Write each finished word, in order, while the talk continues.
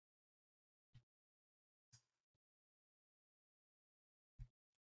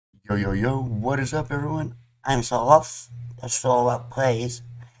Yo, yo, yo, what is up, everyone? I'm Soloff, that's Soloff Plays,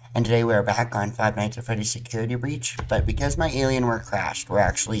 and today we're back on Five Nights at Freddy's Security Breach, but because my Alienware crashed, we're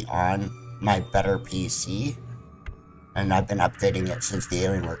actually on my better PC, and I've been updating it since the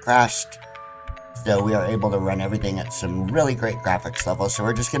Alienware crashed, so we are able to run everything at some really great graphics levels, so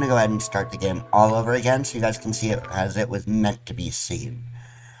we're just going to go ahead and start the game all over again so you guys can see it as it was meant to be seen.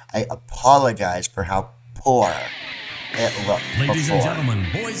 I apologize for how poor it looked Ladies before. and gentlemen,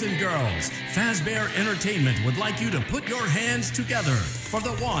 boys and girls, Fazbear Entertainment would like you to put your hands together for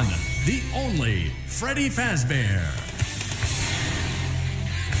the one, the only, Freddy Fazbear.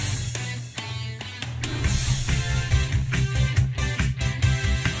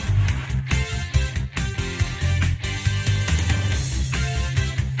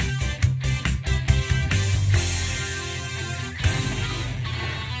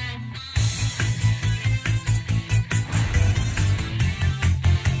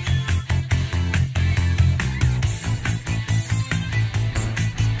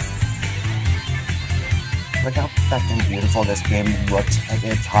 Look how fucking beautiful this game looks at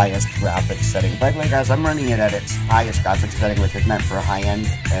its highest graphics setting. By the way, guys, I'm running it at its highest graphics setting, which is meant for high-end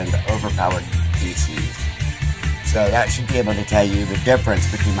and overpowered PCs. So that should be able to tell you the difference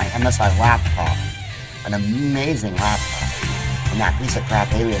between my MSI laptop, an amazing laptop, and that piece of crap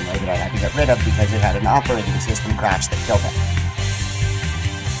Alienware that I had to get rid of because it had an operating system crash that killed it.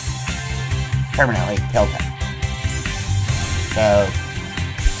 Permanently killed it. So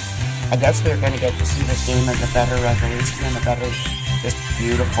I guess we're going to get to see this game at a better resolution and a better, just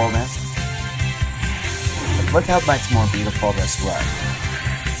beautifulness. But look how much more beautiful this looks.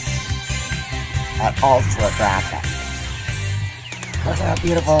 At ultra graphics. Look how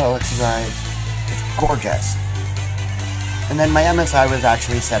beautiful it looks, you guys. It's gorgeous. And then my MSI was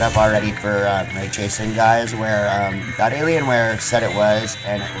actually set up already for ray tracing, guys, where that Alienware said it was,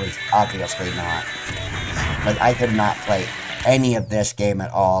 and it was obviously not. Like, I could not play any of this game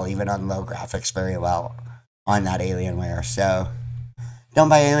at all, even on low graphics, very well on that Alienware. So don't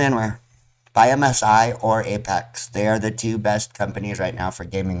buy Alienware. Buy MSI or Apex. They are the two best companies right now for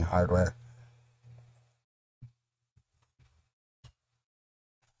gaming hardware.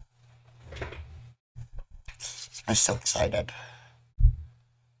 I'm so excited.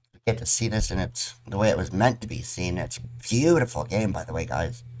 You get to see this, and it's the way it was meant to be seen. It's a beautiful game, by the way,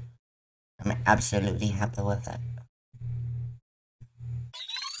 guys. I'm absolutely happy with it.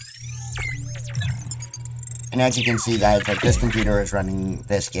 And as you can see, guys, like, this computer is running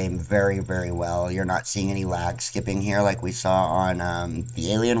this game very, very well. You're not seeing any lag skipping here like we saw on the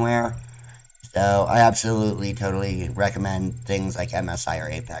Alienware. So I absolutely, totally recommend things like MSI or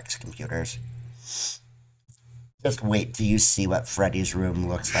Apex computers. Just wait till you see what Freddy's room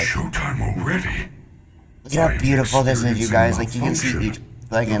looks like. Showtime already. Look at how beautiful this is, you guys. Like, you can see each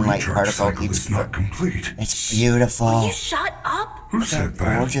plug-in light particle keeps... not complete. It's beautiful. Will you shut up? Who said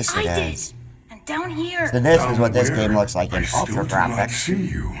that? Gorgeous it I is. did. And down here. So this is what this game looks like in ultra I graphics. see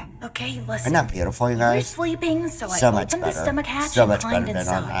you. Okay, Isn't listen. that beautiful, you You're guys? sleeping, so I So much opened the better. stomach hatch So and much better climbed than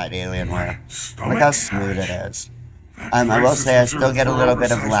inside. on that Alienware. Stomach Look how smooth it hatch. is. I will say I still get a little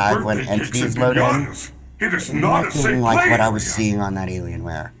bit of lag when entities load in. It is not a safe Nothing like what I was area. seeing on that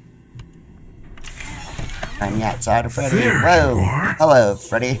Alienware. And yeah, it's out of Freddy. There you Whoa! are. Hello,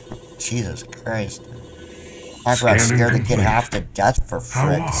 Freddy. Jesus Christ. Talk about Scanning scare the kid complete. half to death for How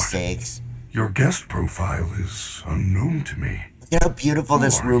frick's odd. sakes. Your guest profile is unknown to me. Look at how beautiful Who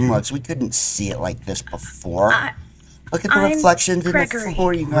this are room you? looks. We couldn't see it like this before. I- Look at the I'm reflections in the Gregory.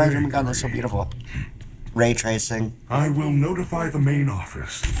 floor, you guys. Oh my god, that's so beautiful. Ray tracing. I will notify the main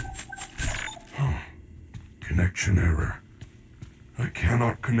office. Oh. Connection error. I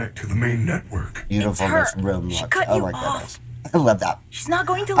cannot connect to the main network. Beautiful her. this room She looks. cut Oh you my off. goodness. I love that. She's not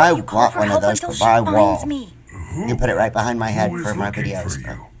going to I let you call want for one of help those until for she my finds wall. me. Who? You put it right behind my head Who is for my looking videos.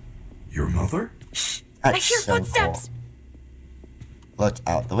 for you? Your mother? I That's hear so footsteps. cool. Look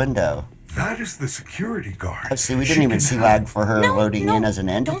out the window. That is the security guard. Let's see, we didn't She even can see have- lag for her No, loading no, in as an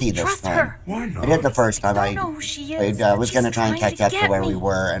entity don't this trust time. her. Why not? I did the first time. I don't know who she is, I but was going to she's try and trying catch to up to where get we me.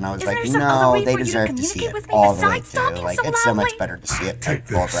 were, and I was Is like, there some other no, way they for you to deserve to see communicate it with me all the way besides through. talking Like, so it's so much loudly? better to see it Take at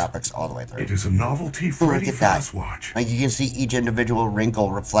full this. graphics all the way through. It is a novelty Look Freddy at that. Fazwatch. Like, you can see each individual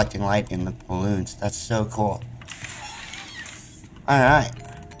wrinkle reflecting light in the balloons. That's so cool. Alright.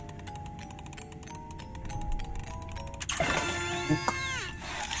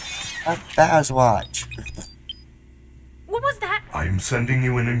 A Fazwatch. What was that? I am sending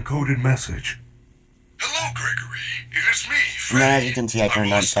you an encoded message. Hello, Gregory. It is me, And then as Freddy. you can see, I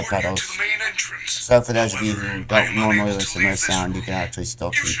turned on subtitles. To the main entrance. So for those of you who However, I don't am normally unable to listen to leave this this sound, you room. can actually still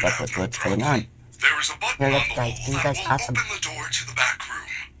You keep should up have with no what's going problem. on. There is a button Here, on let's the guys, wall can you that guys will awesome. open the door to the back room.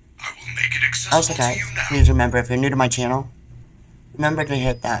 make it Also, accessible to guys, you now. please remember, if you're new to my channel, remember to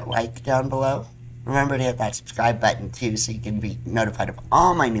hit that like down below. Remember to hit that subscribe button too so you can be notified of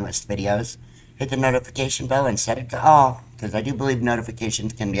all my newest videos. Hit the notification bell and set it to all, because I do believe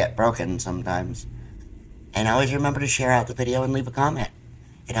notifications can get broken sometimes. And always remember to share out the video and leave a comment.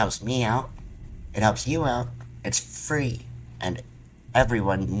 It helps me out. It helps you out. It's free. And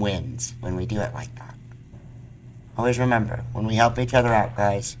everyone wins when we do it like that. Always remember, when we help each other out,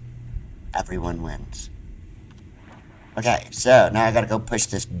 guys, everyone wins. Okay, so now I gotta go push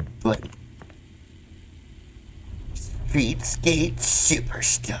this button. Street Skate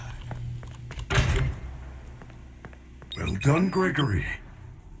Superstar. Well done, Gregory.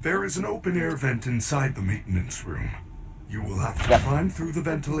 There is an open-air vent inside the maintenance room. You will have to climb through the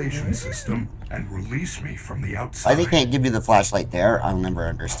ventilation system and release me from the outside. Why they can't give you the flashlight there, I'll never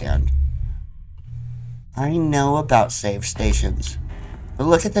understand. I know about save stations. But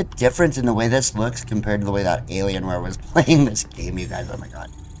look at the difference in the way this looks compared to the way that Alienware was playing this game, you guys. Oh my god.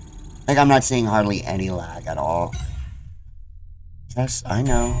 Like, I'm not seeing hardly any lag at all. Yes, I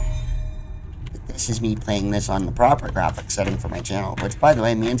know. But this is me playing this on the proper graphics setting for my channel, which, by the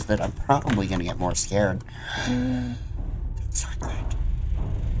way, means that I'm probably going to get more scared. It's not good.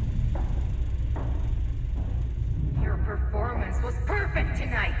 Your performance was perfect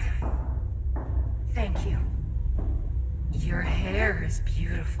tonight. Thank you. Your hair is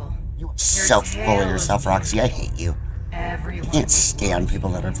beautiful. You are so full of yourself, Roxy. I hate you. Everyone. I can't stand people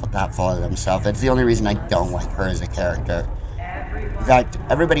that are that full of themselves. That's the only reason I don't like her as a character. In fact,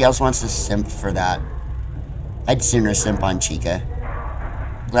 everybody else wants to simp for that. I'd sooner simp on Chica.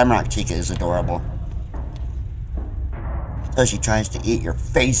 Glamrock Chica is adorable. So she tries to eat your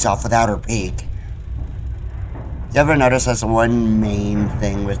face off without her beak. You ever notice that's the one main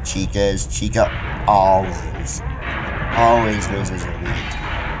thing with Chica is Chica always loses her meat.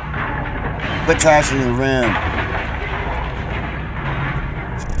 Quit trashing the room.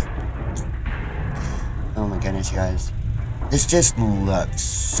 Oh my goodness, you guys. This just looks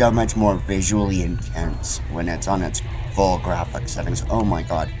so much more visually intense when it's on its full graphic settings. Oh my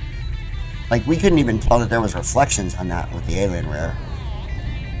god. Like, we couldn't even tell that there was reflections on that with the Alienware.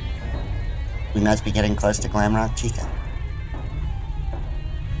 We must be getting close to Glamrock Chica.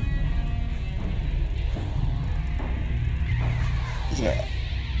 Yeah.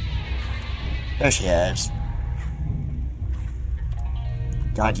 There she is.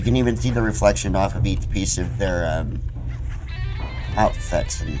 God, you can even see the reflection off of each piece of their,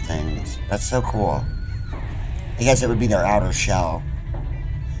 outfits and things. That's so cool. I guess it would be their outer shell.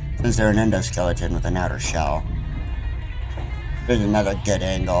 Since they're an endoskeleton with an outer shell. There's another good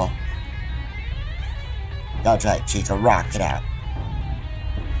angle. That's right, Chica, rock it out.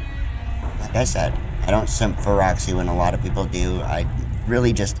 Like I said, I don't simp for Roxy when a lot of people do. I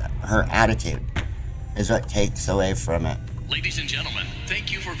really just, her attitude is what takes away from it. Ladies and gentlemen,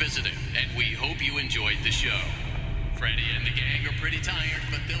 thank you for visiting, and we hope you enjoyed the show. Freddy and the gang are pretty tired,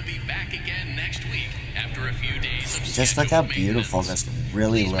 but they'll be back again next week after a few days of just look how beautiful this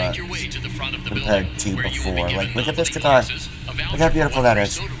really looks compared to before. Like, look at this guitar. Look how beautiful that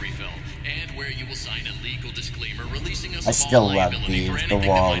is. I still love these, the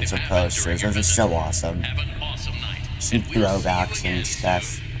walls of posters. Those are so awesome. Some throwbacks and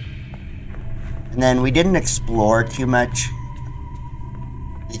stuff. And then we didn't explore too much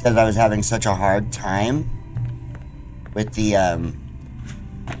because I was having such a hard time with the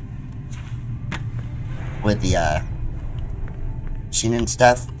machine and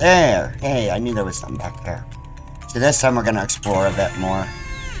stuff. There! Hey, I knew there was something back there. So this time we're gonna explore a bit more.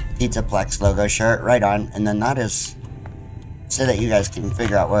 Pizzaplex logo shirt, right on. And then that is, so that you guys can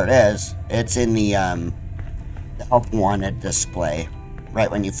figure out where it is, it's in the Help Wanted display.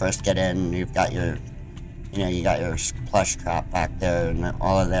 Right when you first get in, you've got your, you got your plush trap back there, and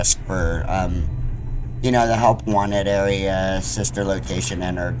all of this for, the Help Wanted area, sister location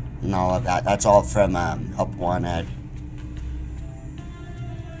entered, and all of that. That's all from, Help Wanted.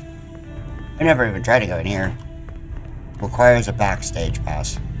 I never even tried to go in here. Requires a backstage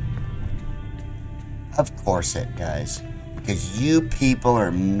pass. Of course it does. Because you people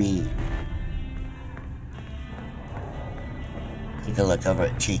are mean. Take a look over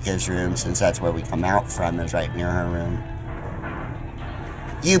at Chica's room, since that's where we come out from, is right near her room.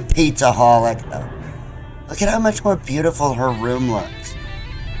 You pizza-holic. Oh. Look at how much more beautiful her room looks.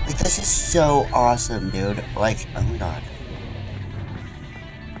 Like, this is so awesome, dude. Like, oh my god.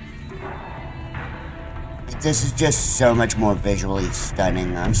 Like, this is just so much more visually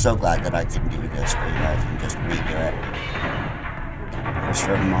stunning. I'm so glad that I can do this for you guys and just redo it. This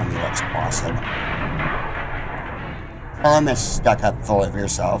room mommy looks awesome. Tell him it's stuck up full of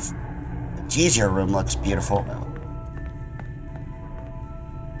yourself. Geez, your room looks beautiful.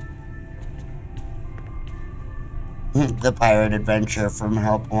 The pirate adventure from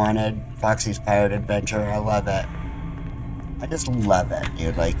Help Wanted. Foxy's pirate adventure. I love it. I just love it,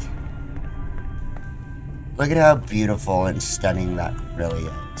 dude. Like, look at how beautiful and stunning that really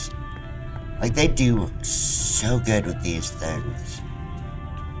is. Like, they do so good with these things.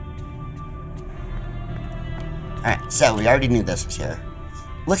 Alright, so we already knew this was here.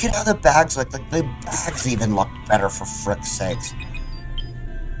 Look at how the bags look. Like, the bags even look better, for frick's sakes.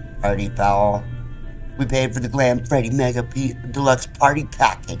 Party foul. We paid for the Glam Freddy Mega Deluxe Party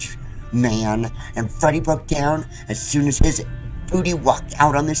Package, man. And Freddy broke down as soon as his booty walked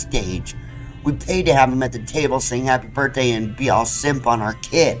out on the stage. We paid to have him at the table sing happy birthday and be all simp on our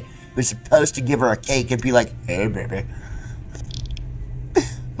kid. We were supposed to give her a cake and be like, hey, baby.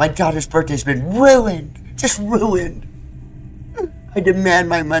 My daughter's birthday's been ruined. Just ruined. I demand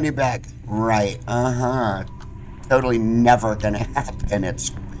my money back. Right, Totally never gonna happen.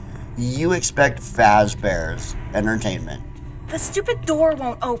 It's... You expect Fazbear's Entertainment. The stupid door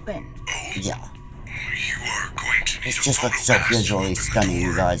won't open. Yeah. You are going to need It just looks so visually stunning,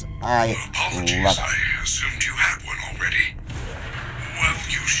 you guys. I love it. I assumed you had one already. Well,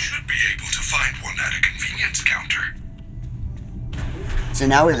 you should be able to find one at a convenience counter. So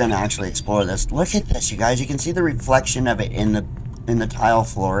now we're gonna actually explore this. Look at this, you guys. You can see the reflection of it in the tile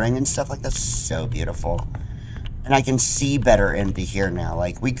flooring and stuff like that. So beautiful. And I can see better into here now.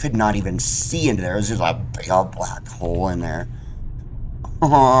 Like, we could not even see into there. There's just a big old black hole in there.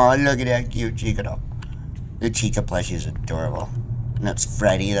 Oh, look at that cute Chica doll. The Chica plushie is adorable. And that's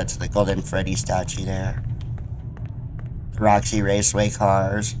Freddy. That's the Golden Freddy statue there. The Roxy Raceway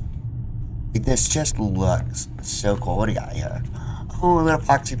cars. Like, this just looks so cool. What do you got here? Oh, a little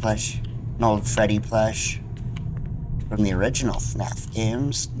Foxy plush. An old Freddy plush. From the original FNaF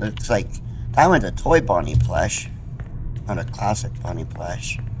games. Looks like that one's a toy Bonnie plush. Not a classic Bonnie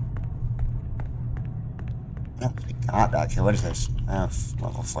plush. What else we got back here? What is this? Oh,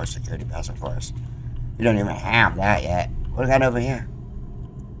 level 4 security pass, of course. We don't even have that yet. What do we got over here?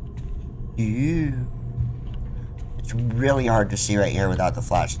 Ooh. It's really hard to see right here without the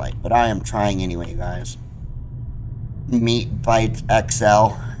flashlight, but I am trying anyway, guys. Meat Bites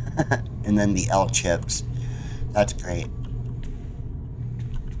XL. And then the L chips. That's great.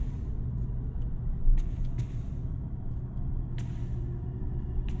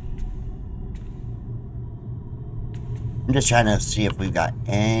 I'm just trying to see if we've got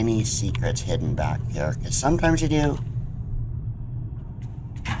any secrets hidden back here, because sometimes you do.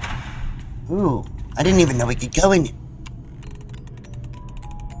 Ooh, I didn't even know we could go in.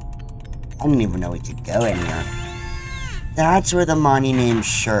 I didn't even know we could go in here. That's where the Monty named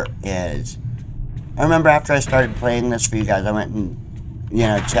shirt is. I remember after I started playing this for you guys, I went and, you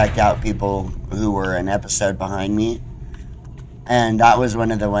know, checked out people who were an episode behind me. And that was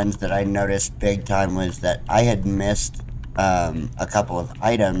one of the ones that I noticed big time, was that I had missed a couple of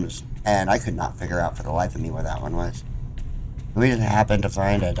items, and I could not figure out for the life of me where that one was. We just happened to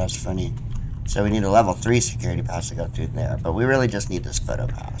find it. That's funny. So we need a level 3 security pass to go through there, but we really just need this photo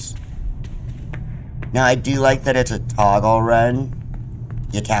pass. Now, I do like that it's a toggle run.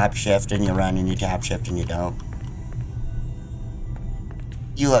 You tap shift and you run, and you tap shift and you don't.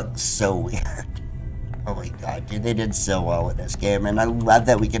 You look so weird. Oh my god, dude, they did so well with this game, and I love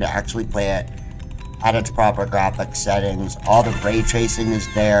that we could actually play it at its proper graphic settings. All the ray tracing is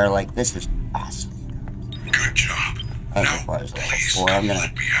there. Like, this is awesome. Good job. Now, now, please please don't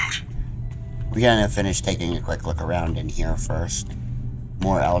let me out. We're gonna finish taking a quick look around in here first.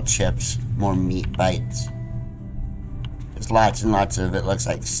 More L chips, more meat bites. There's lots and lots of, it looks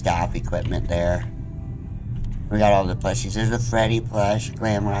like staff equipment there. We got all the plushies. There's a Freddy plush,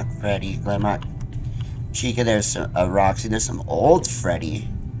 Glamrock Freddy, Glamrock Chica. There's some, Roxy. There's some old Freddy.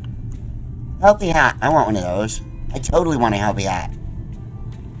 Healthy hat. I want one of those. I totally want a healthy hat.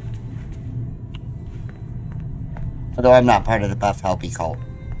 Although I'm not part of the Buff Helpy cult.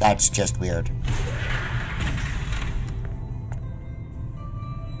 That's just weird.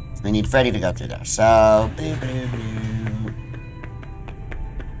 We need Freddy to go through there. So,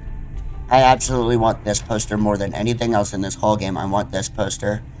 I absolutely want this poster more than anything else in this whole game. I want this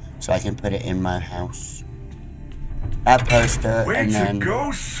poster so I can put it in my house. That poster, Way and then to go,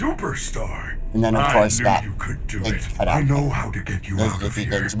 superstar! And then, of course, I knew that you could do big it. cutout. I know how to get you Those out of goofy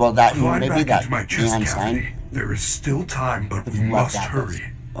here. things. Well, that, Climb maybe back that into my chest neon cavity. sign. There is still time, but we Love must that.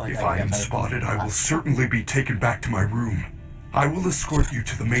 hurry. Oh, If yeah, I am yeah, spotted, I will that. certainly be taken back to my room. I will escort you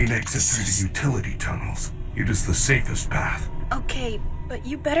to the main exit through the utility tunnels. It is the safest path. Okay, But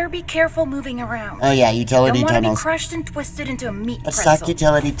you better be careful moving around. Oh yeah, utility Don't want to be tunnels. crushed and twisted into a meat Let's pretzel. talk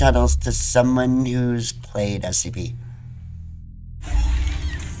utility tunnels to someone who's played SCP.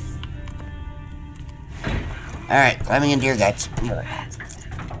 Alright, climbing into your guts.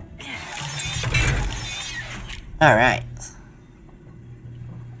 Alright.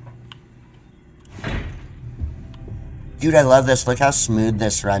 Dude, I love this. Look how smooth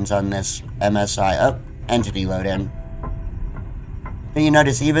this runs on this MSI. Oh, entity load in. But you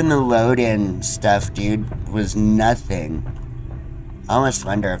notice even the load in stuff, dude, was nothing. I almost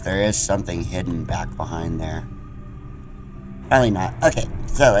wonder if there is something hidden back behind there. Probably not. Okay,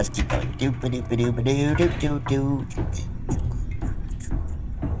 so let's keep going.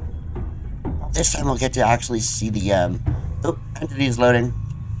 This time we'll get to actually see the, oh, entity's loading.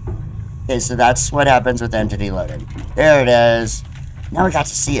 Okay, so that's what happens with entity loading. There it is. Now we got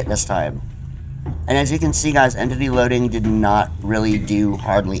to see it this time. And as you can see, guys, entity loading did not really do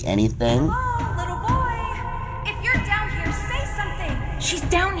hardly anything. Oh, little boy! If you're down here, say something! She's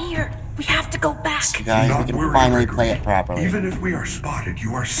down here. We have to go back. So guys, Do not we can worry, finally Gregory. play it properly. Even if we are spotted,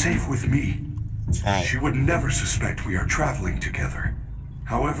 you are safe with me. That's right. She would never suspect we are traveling together.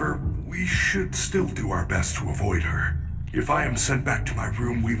 However, we should still do our best to avoid her. If I am sent back to my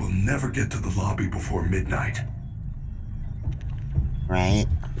room, we will never get to the lobby before midnight. Right?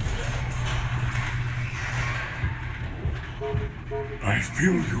 I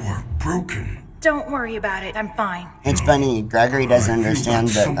feel you are broken. Don't worry about it. I'm fine. It's funny, Gregory doesn't I feel understand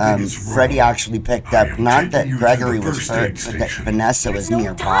like that something is wrong. Freddy actually picked I up, am not that taking you to Gregory the was first hurt, aid but that station. Vanessa was There's no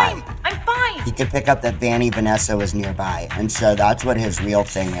nearby. time. I'm fine. He could pick up that Vanessa was nearby, and so that's what his real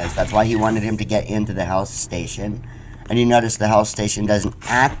thing is. That's why he wanted him to get into the health station. And you notice the health station doesn't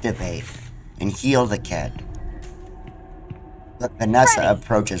activate and heal the kid. But Vanessa Freddy,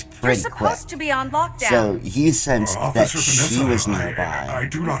 approaches You're pretty quick. supposed to be on lockdown. So he sensed that Officer she Vanessa, was I nearby.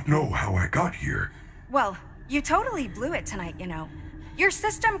 do not know how I got here. Well, you totally blew it tonight, you know. Your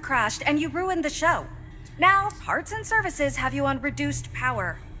system crashed and you ruined the show. Now, parts and services have you on reduced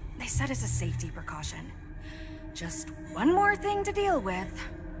power. They said as a safety precaution. Just one more thing to deal with.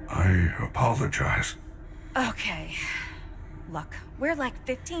 I apologize. Okay. Look, we're like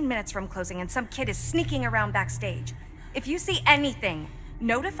 15 minutes from closing and some kid is sneaking around backstage. If you see anything,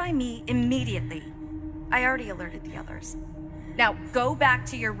 notify me immediately. I already alerted the others. Now, go back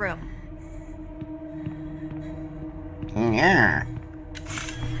to your room. Yeah.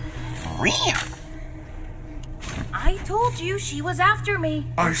 I told you she was after me.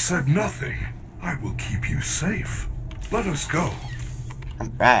 I said nothing. I will keep you safe. Let us go.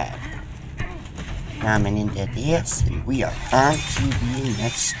 Alright. Coming into this, and we are on to the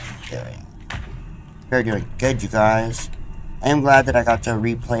next area. We're doing good, you guys. I am glad that I got to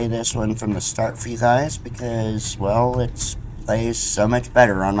replay this one from the start for you guys, because, well, it plays so much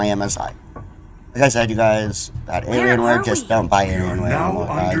better on my MSI. Like I said, you guys, that Where Alienware, are just we? don't buy We are Alienware now anymore,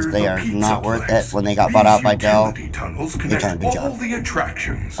 guys. under They the are pizza not worth place. it. When they got bought out by Dell, Utility tunnels they turned connect to all junk. the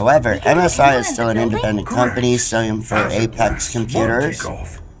attractions. However, can go MSI anywhere is in still the an building? independent Correct. company selling for Hazard Apex West, computers.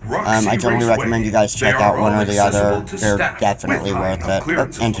 Monte-Golf, I Roxy totally Raceway. recommend you guys check They out are one all or the other. accessible to They're staff definitely with high worth enough it.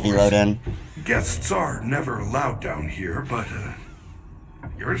 clearance, of Entity course. load in. Guests are never allowed down here, but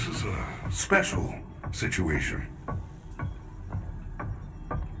yours is a special situation.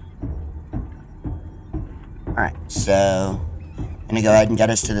 Alright, so I'm gonna go ahead and get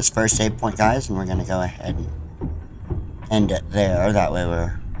us to this first save point, guys, and we're gonna go ahead and end it there. That way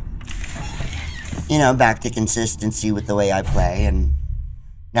we're, you know, back to consistency with the way I play, and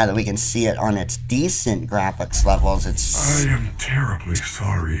now that we can see it on its decent graphics levels, it's... I am terribly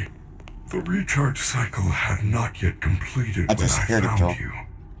sorry. The recharge cycle had not yet completed I when just I heard it, found Joel. you.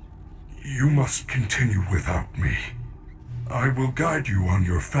 You must continue without me. I will guide you on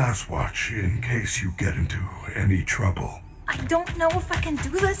your fast watch in case you get into any trouble. I don't know if I can do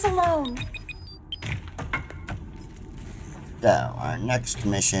this alone. So, our next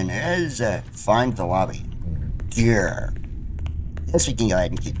mission is find the lobby. Gear. Guess we can go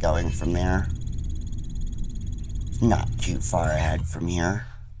ahead and keep going from there. It's not too far ahead from here.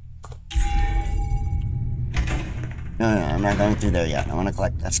 No, I'm not going through there yet. I want to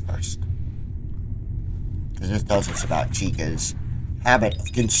collect this first. Because this tells us about Chica's habit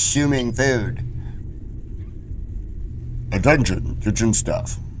of consuming food. Attention, kitchen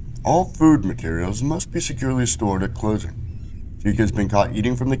staff. All food materials must be securely stored at closing. Chica's been caught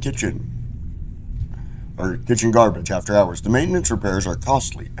eating from the kitchen. Or kitchen garbage after hours. The maintenance repairs are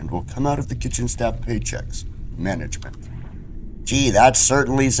costly and will come out of the kitchen staff paychecks. Management. Gee, that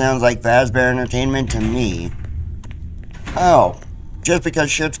certainly sounds like Fazbear Entertainment to me. Oh, just because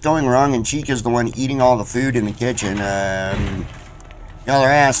shit's going wrong and Chica's the one eating all the food in the kitchen, Y'all are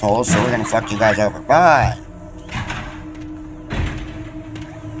assholes, so we're gonna fuck you guys over. Bye!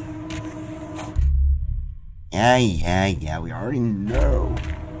 Yeah, we already know.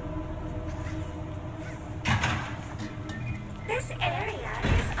 This area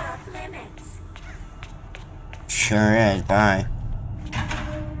is off limits. Sure is, bye.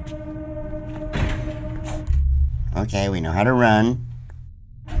 Okay, we know how to run.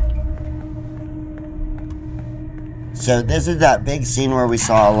 So this is that big scene where we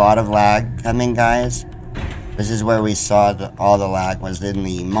saw a lot of lag coming, guys. This is where we saw all the lag was in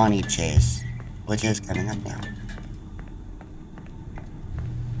the money chase, which is coming up now.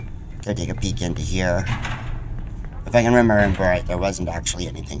 Go take a peek into here. If I can remember right, there wasn't actually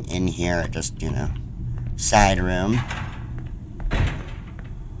anything in here, just, you know, side room.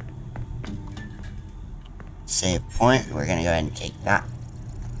 Save point, we're gonna go ahead and take that.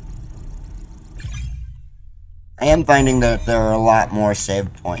 I am finding that there are a lot more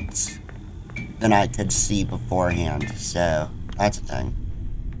save points than I could see beforehand, so that's a thing.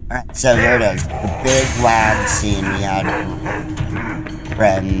 Alright, so here it is. The big lag scene we had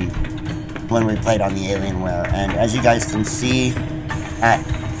from when we played on the Alienware. And as you guys can see, at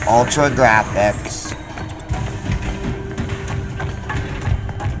ultra graphics,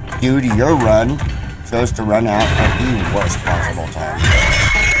 dude, your run chose to run out at the worst possible time.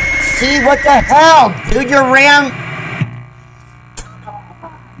 See, what the hell? Dude, your ram...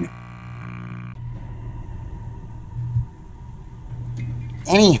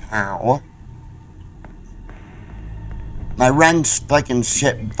 Anyhow, my run's fucking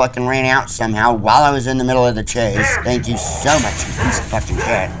ran out somehow while I was in the middle of the chase. Thank you so much, you piece of fucking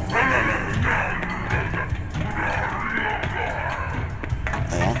shit.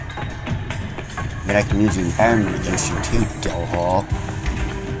 Yeah? But I can use the environment against you too, dillhole.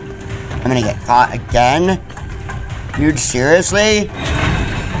 I'm gonna get caught again? Dude, seriously?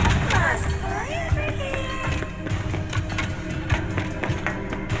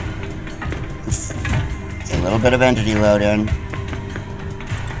 A little bit of entity load in.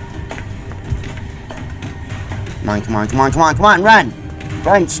 Come on, run!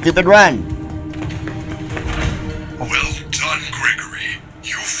 Run, stupid, run! Well done, Gregory.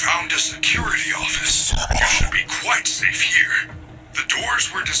 You found a security office. You should be quite safe here. The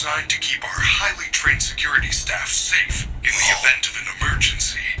doors were designed to keep our highly trained security staff safe in the event of an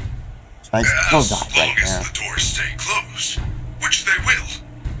emergency. As long as the doors stay closed, which they will.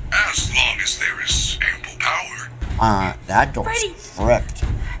 As long as there is ample power. That door's Freddy! fricked.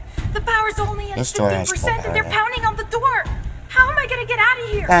 The power's only at This door has 50% and they're power. pounding on the door. How am I gonna get out of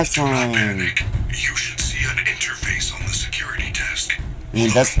here? That's Do not fine. panic. You should see an interface on the security desk.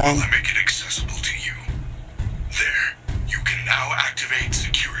 Need this thing? I'll make it accessible to you. There. You can now activate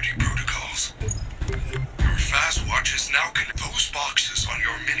security protocols. Your fast watch is now those boxes on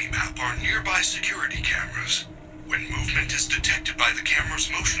your mini-map are nearby security cameras. When movement is detected by the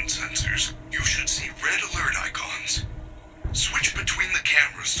camera's motion sensors, you should see red alert icons. Switch between the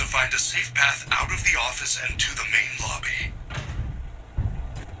cameras to find a safe path out of the office and to the main lobby.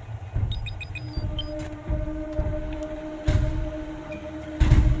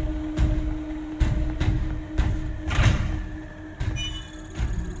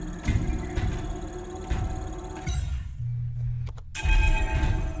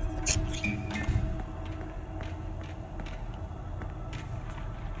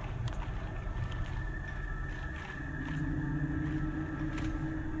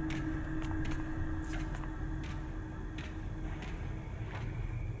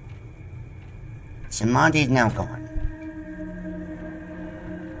 So Monty's now gone.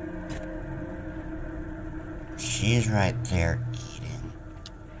 She's right there eating.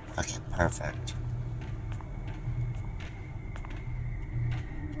 Okay, perfect.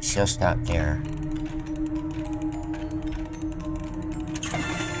 She'll stop there.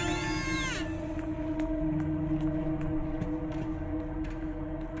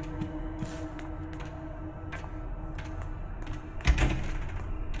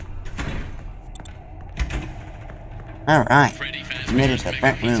 Alright, we made it to the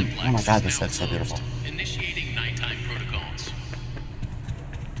front room. Oh my god, this looks so beautiful. Initiating nighttime protocols.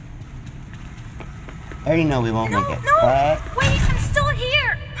 I already know we won't No, make it, no! but... Wait, I'm still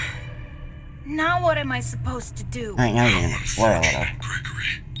here! Now what am I supposed to do? Alright, now we're gonna explore a little.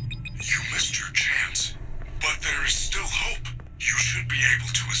 Gregory, you missed your chance, but there is still hope. You should be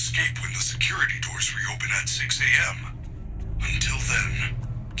able to escape when the security doors reopen at 6 a.m. Until then,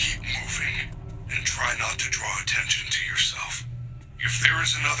 keep moving, and try not to draw attention to yourself. If there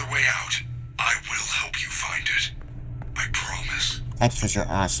is another way out, I will help you find it. I promise. That's because you're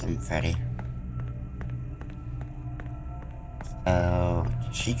awesome, Freddy. So...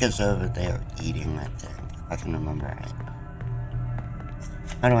 Chica's over there eating, I think. If I can remember right.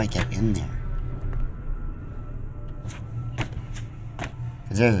 How do I get in there?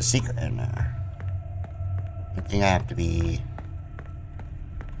 Because there's a secret in there. I think I have to be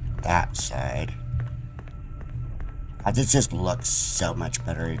that side. This just looks so much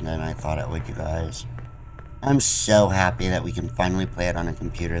better than I thought it would, you guys. I'm so happy that we can finally play it on a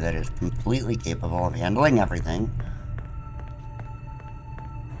computer that is completely capable of handling everything.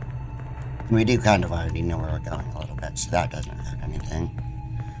 And we do kind of already know where we're going a little bit, so that doesn't hurt anything.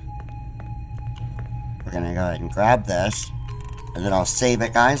 We're gonna go ahead and grab this, and then I'll save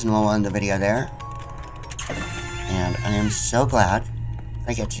it, guys, and we'll end the video there. And I am so glad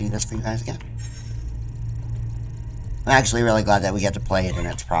I get to do this for you guys again. I'm actually really glad that we get to play it in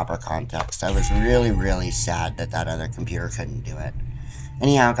its proper context. I was really, really sad that that other computer couldn't do it.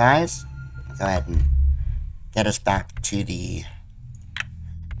 Anyhow, guys, I'll go ahead and get us back to the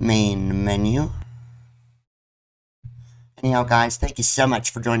main menu. Anyhow, guys, thank you so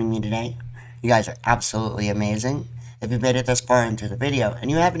much for joining me today. You guys are absolutely amazing. If you've made it this far into the video and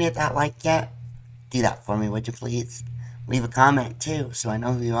you haven't hit that like yet, do that for me, would you please? Leave a comment too, so I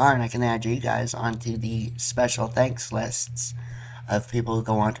know who you are and I can add you guys onto the special thanks lists of people who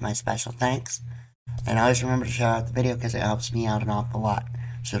go on to my special thanks. And always remember to share out the video because it helps me out an awful lot.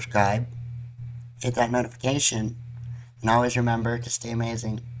 Subscribe, hit that notification, and always remember to stay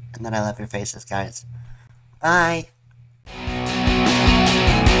amazing and that I love your faces, guys. Bye!